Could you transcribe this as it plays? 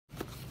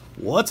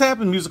What's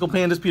happening, musical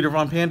pandas? Peter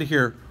von Panda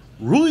here.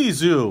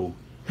 RUIZU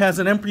has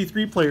an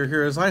MP3 player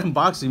here. As I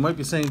unbox it, you might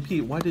be saying,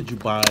 Pete, why did you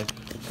buy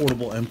a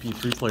portable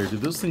MP3 player? Do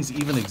those things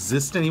even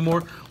exist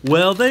anymore?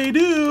 Well, they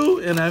do,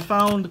 and I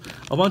found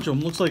a bunch of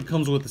them. Looks like it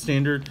comes with a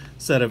standard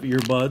set of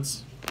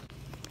earbuds.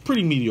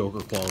 Pretty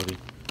mediocre quality.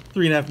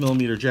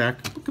 3.5mm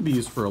jack. It could be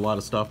used for a lot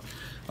of stuff.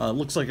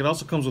 Looks like it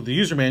also comes with the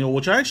user manual,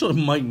 which I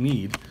actually might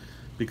need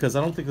because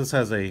I don't think this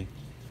has a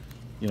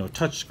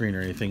touch screen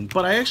or anything,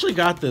 but I actually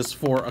got this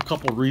for a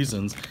couple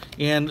reasons.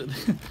 And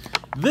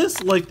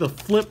this, like the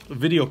flip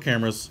video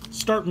cameras,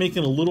 start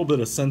making a little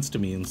bit of sense to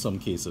me in some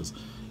cases.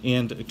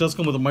 And it does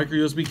come with a micro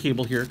USB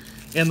cable here.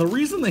 And the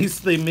reason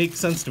they make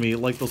sense to me,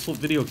 like those flip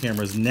video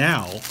cameras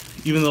now,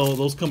 even though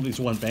those companies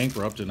went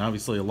bankrupt, and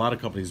obviously a lot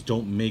of companies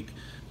don't make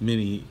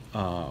mini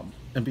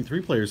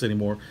MP3 players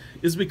anymore,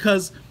 is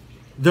because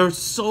they're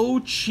so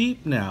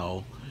cheap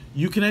now.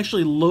 You can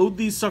actually load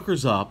these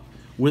suckers up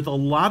with a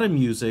lot of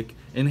music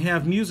and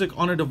have music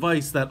on a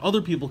device that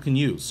other people can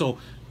use. So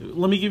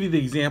let me give you the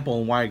example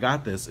on why I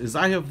got this. Is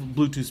I have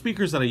Bluetooth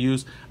speakers that I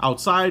use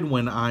outside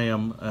when I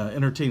am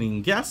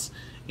entertaining guests,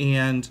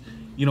 and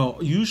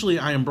usually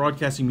I am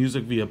broadcasting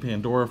music via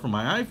Pandora from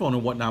my iPhone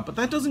and whatnot, but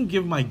that doesn't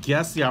give my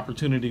guests the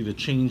opportunity to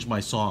change my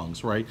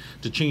songs, right?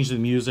 To change the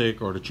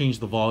music or to change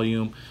the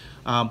volume.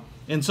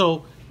 And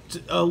so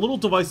a little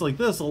device like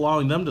this,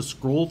 allowing them to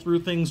scroll through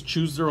things,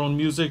 choose their own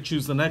music,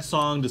 choose the next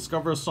song,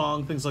 discover a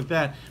song, things like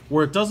that,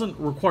 where it doesn't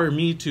require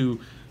me to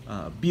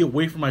be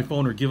away from my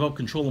phone or give up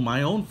control of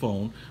my own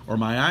phone or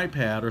my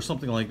iPad or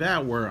something like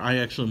that, where I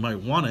actually might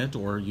want it,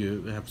 or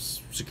you have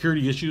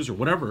security issues or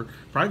whatever,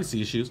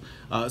 privacy issues.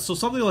 So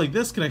something like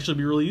this can actually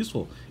be really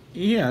useful.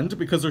 And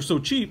because they're so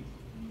cheap,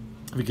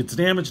 if it gets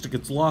damaged, it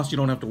gets lost, you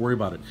don't have to worry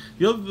about it.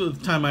 The other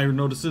time I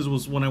noticed this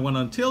was when I went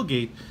on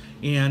tailgate,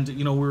 and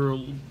we were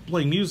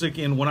playing music,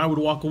 and when I would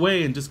walk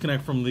away and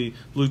disconnect from the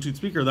Bluetooth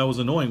speaker, that was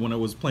annoying when I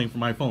was playing from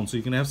my phone. So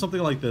you can have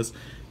something like this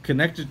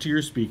connected to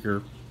your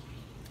speaker,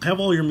 have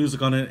all your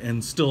music on it,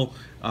 and still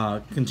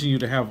continue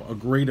to have a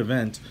great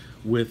event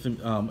with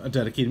a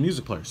dedicated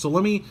music player. So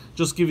let me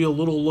just give you a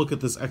little look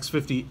at this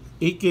X50.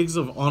 8 gigs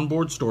of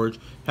onboard storage,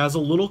 has a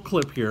little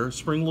clip here,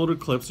 spring-loaded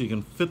clip, so you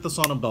can fit this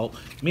on a belt.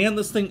 Man,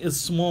 this thing is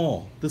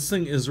small. This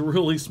thing is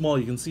really small.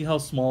 You can see how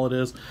small it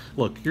is.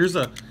 Look, here's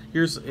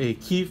a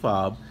key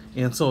fob,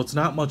 and so it's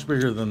not much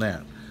bigger than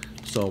that.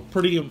 So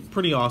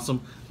pretty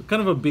awesome.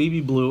 Kind of a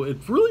baby blue. It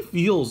really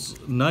feels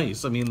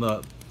nice. I mean,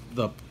 the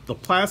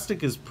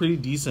plastic is pretty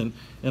decent,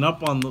 and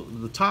up on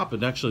the top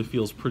it actually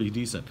feels pretty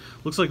decent.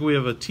 Looks like we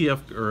have a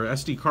TF or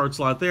SD card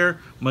slot there,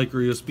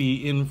 micro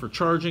USB in for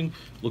charging.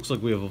 Looks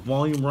like we have a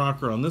volume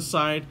rocker on this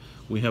side.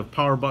 We have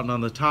power button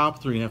on the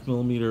top,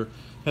 3.5mm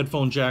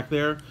headphone jack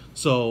there.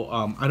 So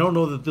I don't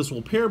know that this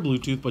will pair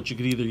Bluetooth, but you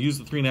could either use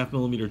the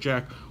 3.5mm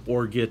jack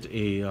or get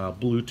a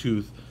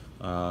Bluetooth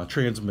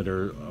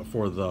transmitter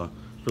for the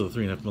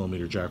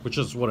 3.5mm jack, which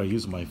is what I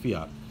use in my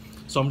Fiat.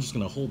 So I'm just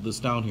going to hold this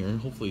down here.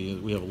 Hopefully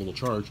we have a little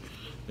charge.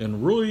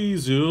 And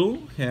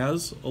RUIZU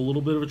has a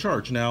little bit of a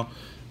charge. Now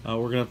we're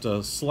going to have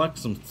to select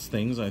some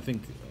things. I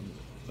think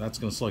that's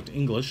going to select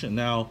English. And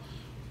now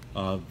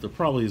there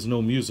probably is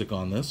no music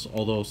on this,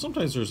 although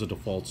sometimes there's a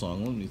default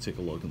song. Let me take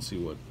a look and see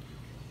what.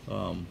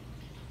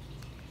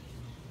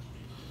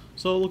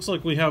 So it looks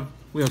like we have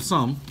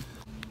some.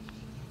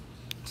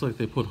 Looks like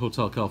they put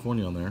Hotel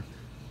California on there.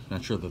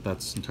 Not sure that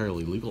that's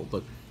entirely legal,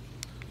 but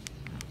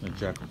I'm going to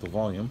jack up the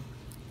volume.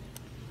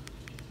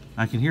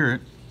 I can hear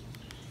it.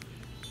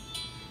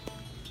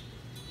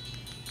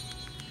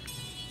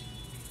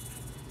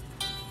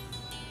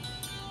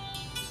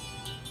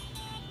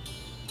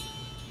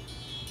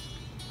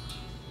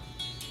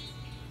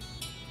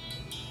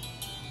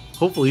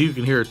 Hopefully you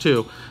can hear it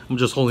too. I'm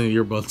just holding the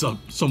earbuds up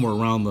somewhere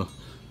around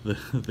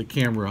the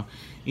camera.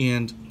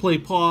 And play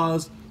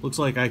pause. Looks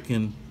like I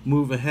can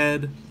move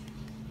ahead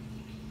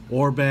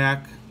or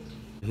back.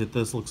 Hit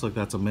this. Looks like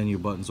that's a menu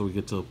button, so we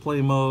get to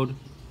play mode.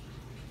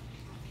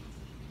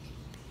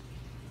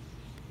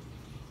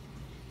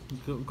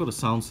 Go to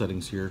sound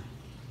settings here.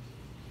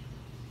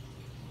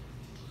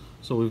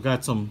 So we've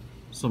got some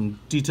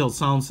detailed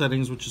sound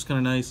settings, which is kind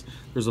of nice.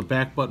 There's a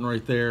back button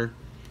right there.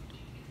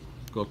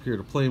 Go up here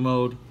to play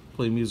mode,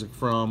 play music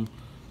from.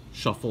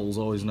 Shuffle is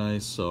always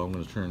nice, so I'm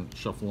going to turn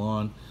shuffle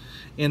on.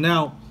 And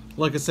now,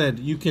 like I said,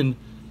 you can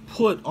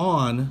put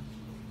on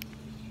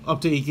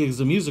up to 8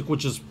 gigs of music,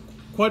 which is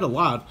quite a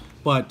lot,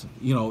 but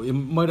it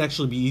might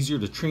actually be easier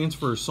to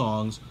transfer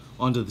songs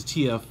onto the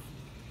TF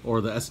or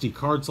the SD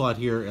card slot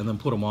here and then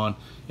put them on.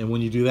 And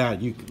when you do that,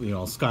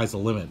 sky's the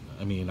limit.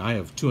 I mean, I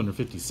have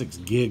 256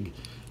 gig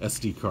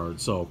SD card,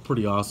 so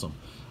pretty awesome.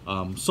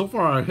 So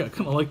far I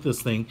kind of like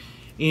this thing.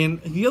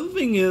 And the other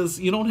thing is,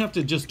 you don't have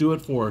to just do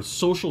it for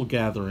social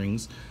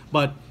gatherings,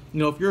 but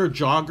if you're a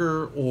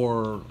jogger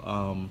or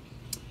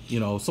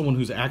someone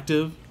who's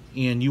active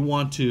and you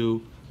want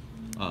to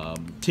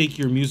take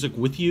your music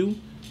with you,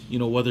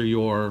 whether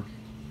you're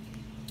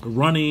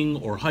running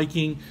or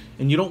hiking,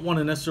 and you don't want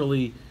to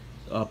necessarily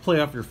play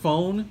off your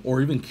phone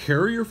or even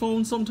carry your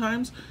phone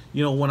sometimes.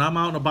 You know, when I'm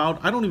out and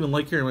about, I don't even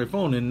like carrying my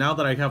phone, and now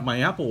that I have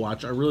my Apple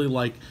Watch, I really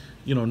like,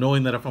 you know,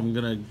 knowing that if I'm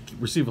gonna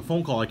receive a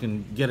phone call, I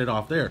can get it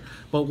off there.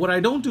 But what I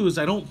don't do is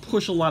I don't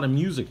push a lot of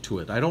music to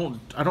it. I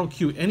don't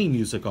cue any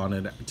music on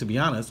it, to be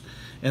honest.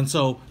 And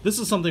so this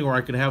is something where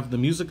I could have the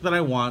music that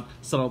I want,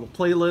 set all the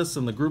playlists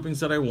and the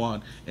groupings that I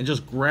want, and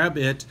just grab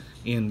it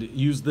and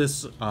use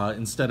this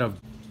instead of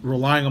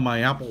relying on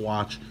my Apple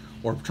Watch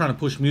or trying to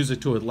push music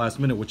to it last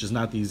minute, which is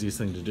not the easiest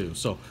thing to do.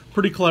 So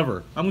pretty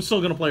clever. I'm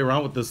still gonna play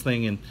around with this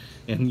thing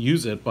and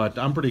use it, but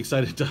I'm pretty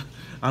excited to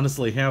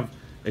honestly have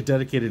a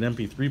dedicated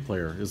MP3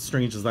 player, as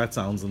strange as that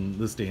sounds in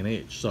this day and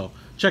age. So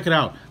check it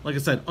out. Like I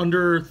said,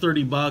 under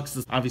 30 bucks.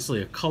 There's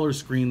obviously a color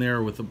screen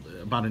there with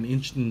about an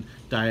inch in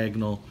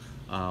diagonal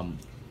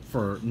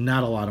for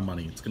not a lot of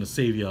money. It's gonna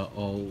save you a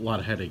lot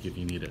of headache if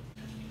you need it.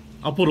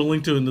 I'll put a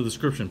link to it in the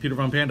description. Peter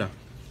Von Panda,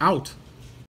 out.